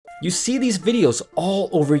You see these videos all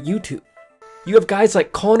over YouTube. You have guys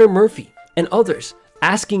like Connor Murphy and others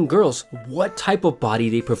asking girls what type of body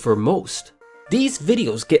they prefer most. These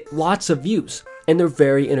videos get lots of views and they're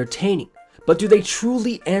very entertaining, but do they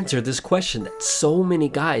truly answer this question that so many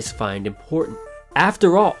guys find important?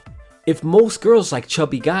 After all, if most girls like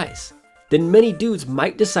chubby guys, then many dudes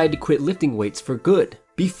might decide to quit lifting weights for good.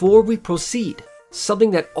 Before we proceed,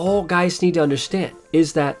 something that all guys need to understand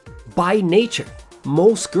is that by nature,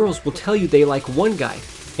 most girls will tell you they like one guy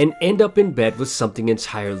and end up in bed with something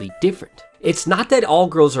entirely different. It's not that all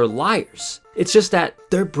girls are liars, it's just that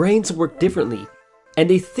their brains work differently and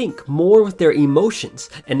they think more with their emotions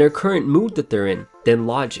and their current mood that they're in than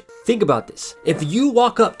logic. Think about this. If you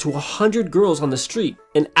walk up to 100 girls on the street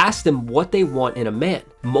and ask them what they want in a man,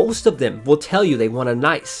 most of them will tell you they want a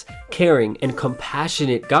nice, caring, and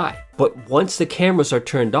compassionate guy. But once the cameras are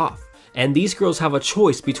turned off and these girls have a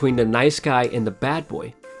choice between the nice guy and the bad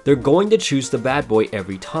boy, they're going to choose the bad boy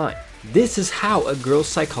every time. This is how a girl's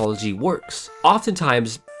psychology works.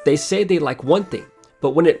 Oftentimes, they say they like one thing,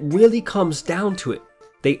 but when it really comes down to it,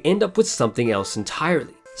 they end up with something else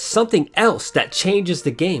entirely. Something else that changes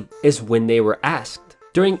the game is when they were asked.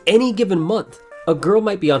 During any given month, a girl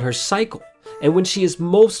might be on her cycle, and when she is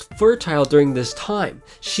most fertile during this time,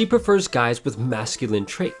 she prefers guys with masculine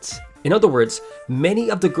traits. In other words, many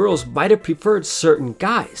of the girls might have preferred certain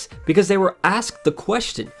guys because they were asked the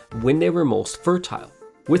question when they were most fertile.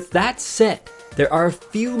 With that said, there are a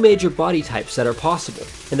few major body types that are possible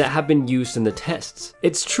and that have been used in the tests.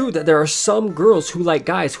 It's true that there are some girls who like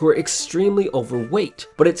guys who are extremely overweight,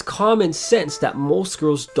 but it's common sense that most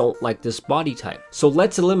girls don't like this body type. So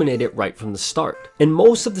let's eliminate it right from the start. In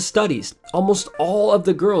most of the studies, almost all of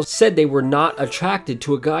the girls said they were not attracted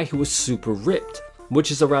to a guy who was super ripped,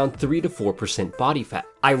 which is around 3 to 4% body fat.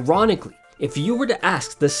 Ironically, if you were to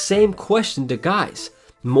ask the same question to guys,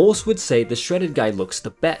 most would say the shredded guy looks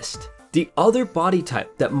the best. The other body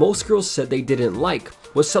type that most girls said they didn't like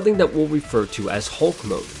was something that we'll refer to as Hulk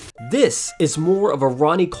mode. This is more of a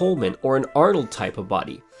Ronnie Coleman or an Arnold type of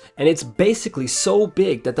body, and it's basically so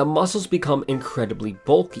big that the muscles become incredibly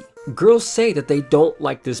bulky. Girls say that they don't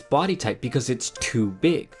like this body type because it's too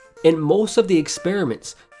big. In most of the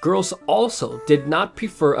experiments, girls also did not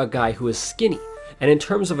prefer a guy who is skinny. And in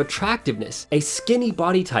terms of attractiveness, a skinny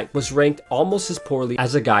body type was ranked almost as poorly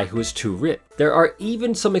as a guy who is too ripped. There are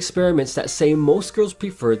even some experiments that say most girls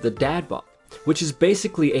prefer the dad bod, which is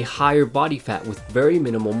basically a higher body fat with very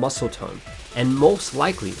minimal muscle tone, and most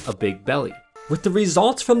likely a big belly. With the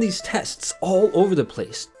results from these tests all over the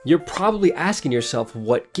place, you're probably asking yourself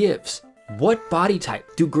what gives. What body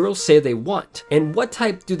type do girls say they want, and what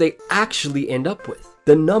type do they actually end up with?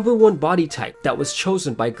 The number one body type that was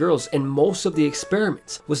chosen by girls in most of the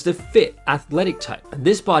experiments was the fit, athletic type.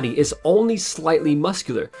 This body is only slightly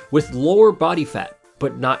muscular with lower body fat,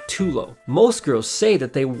 but not too low. Most girls say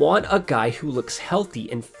that they want a guy who looks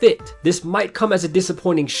healthy and fit. This might come as a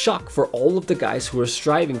disappointing shock for all of the guys who are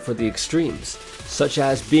striving for the extremes, such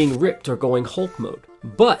as being ripped or going Hulk mode.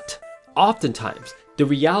 But oftentimes, the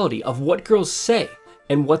reality of what girls say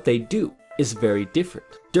and what they do is very different.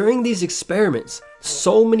 During these experiments,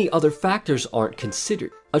 so many other factors aren't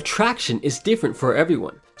considered. Attraction is different for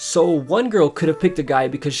everyone. So one girl could have picked a guy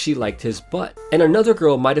because she liked his butt, and another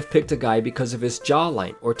girl might have picked a guy because of his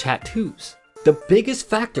jawline or tattoos. The biggest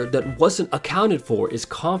factor that wasn't accounted for is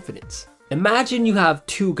confidence. Imagine you have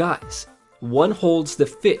two guys. One holds the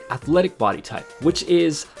fit, athletic body type, which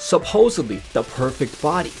is supposedly the perfect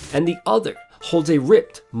body, and the other holds a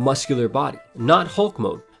ripped, muscular body. Not Hulk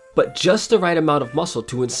mode, but just the right amount of muscle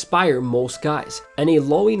to inspire most guys, and a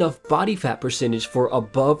low enough body fat percentage for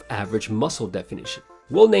above average muscle definition.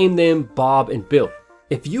 We'll name them Bob and Bill.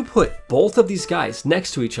 If you put both of these guys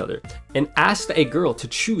next to each other and asked a girl to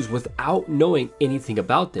choose without knowing anything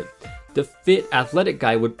about them, the fit athletic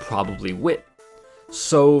guy would probably win.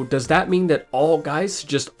 So does that mean that all guys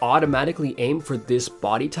just automatically aim for this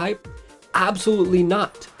body type? Absolutely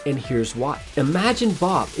not, and here's why. Imagine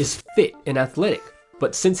Bob is fit and athletic,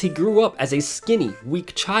 but since he grew up as a skinny,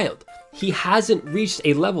 weak child, he hasn't reached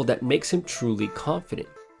a level that makes him truly confident.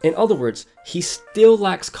 In other words, he still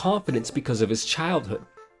lacks confidence because of his childhood.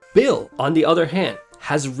 Bill, on the other hand,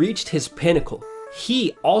 has reached his pinnacle.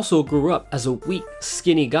 He also grew up as a weak,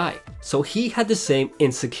 skinny guy, so he had the same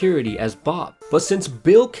insecurity as Bob. But since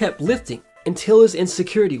Bill kept lifting until his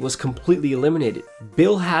insecurity was completely eliminated,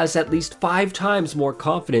 Bill has at least 5 times more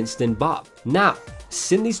confidence than Bob. Now,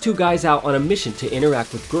 send these two guys out on a mission to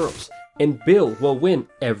interact with girls, and Bill will win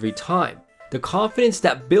every time. The confidence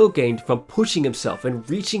that Bill gained from pushing himself and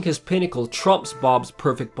reaching his pinnacle trumps Bob's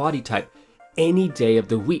perfect body type any day of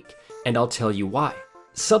the week, and I'll tell you why.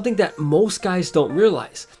 Something that most guys don't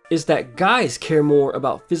realize is that guys care more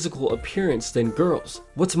about physical appearance than girls.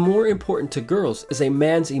 What's more important to girls is a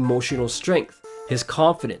man's emotional strength, his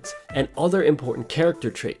confidence, and other important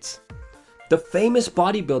character traits. The famous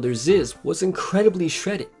bodybuilder Ziz was incredibly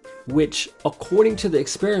shredded, which, according to the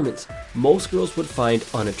experiments, most girls would find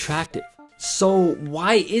unattractive. So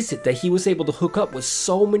why is it that he was able to hook up with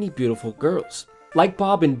so many beautiful girls? Like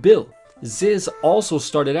Bob and Bill, Ziz also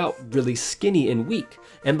started out really skinny and weak,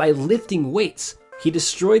 and by lifting weights, he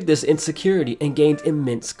destroyed this insecurity and gained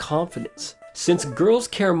immense confidence. Since girls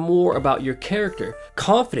care more about your character,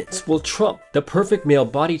 confidence will trump the perfect male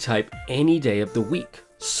body type any day of the week.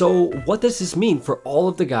 So what does this mean for all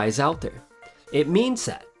of the guys out there? It means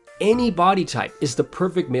that any body type is the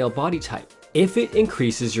perfect male body type if it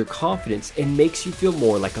increases your confidence and makes you feel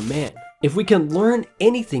more like a man. If we can learn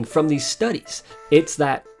anything from these studies, it's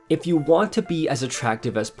that if you want to be as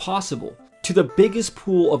attractive as possible to the biggest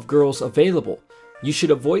pool of girls available, you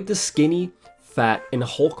should avoid the skinny, fat, and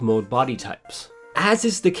Hulk mode body types. As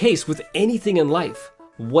is the case with anything in life,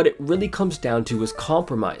 what it really comes down to is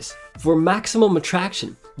compromise. For maximum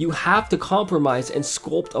attraction, you have to compromise and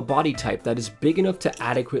sculpt a body type that is big enough to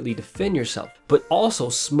adequately defend yourself, but also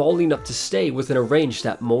small enough to stay within a range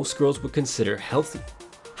that most girls would consider healthy.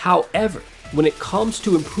 However, when it comes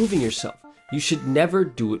to improving yourself, you should never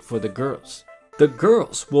do it for the girls. The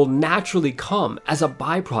girls will naturally come as a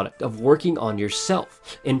byproduct of working on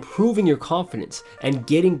yourself, improving your confidence, and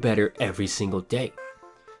getting better every single day.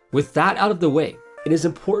 With that out of the way, it is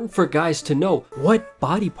important for guys to know what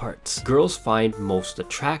body parts girls find most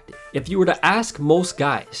attractive. If you were to ask most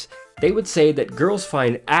guys, they would say that girls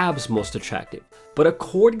find abs most attractive, but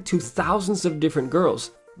according to thousands of different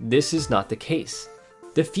girls, this is not the case.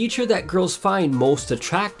 The feature that girls find most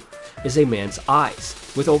attractive is a man's eyes,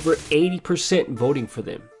 with over 80% voting for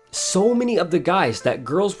them. So many of the guys that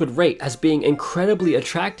girls would rate as being incredibly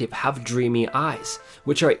attractive have dreamy eyes,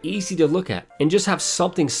 which are easy to look at and just have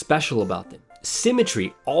something special about them.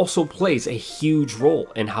 Symmetry also plays a huge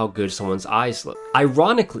role in how good someone's eyes look.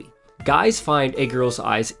 Ironically, guys find a girl's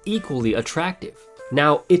eyes equally attractive.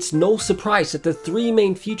 Now, it's no surprise that the three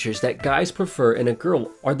main features that guys prefer in a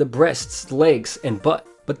girl are the breasts, legs, and butt.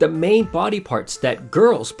 But the main body parts that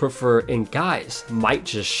girls prefer in guys might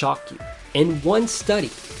just shock you. In one study,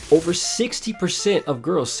 over 60% of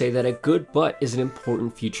girls say that a good butt is an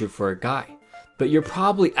important feature for a guy. But you're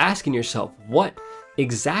probably asking yourself, what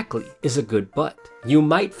exactly is a good butt? You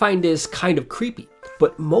might find this kind of creepy,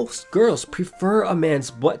 but most girls prefer a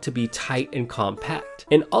man's butt to be tight and compact.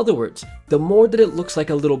 In other words, the more that it looks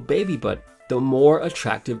like a little baby butt, the more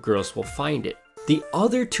attractive girls will find it. The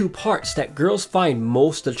other two parts that girls find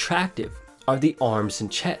most attractive are the arms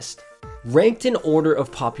and chest. Ranked in order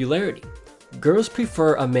of popularity, girls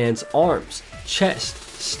prefer a man's arms, chest,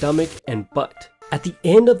 stomach, and butt. At the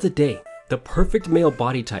end of the day, the perfect male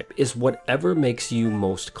body type is whatever makes you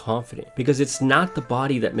most confident, because it's not the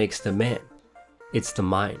body that makes the man, it's the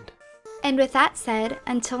mind. And with that said,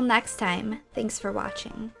 until next time, thanks for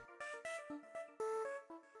watching.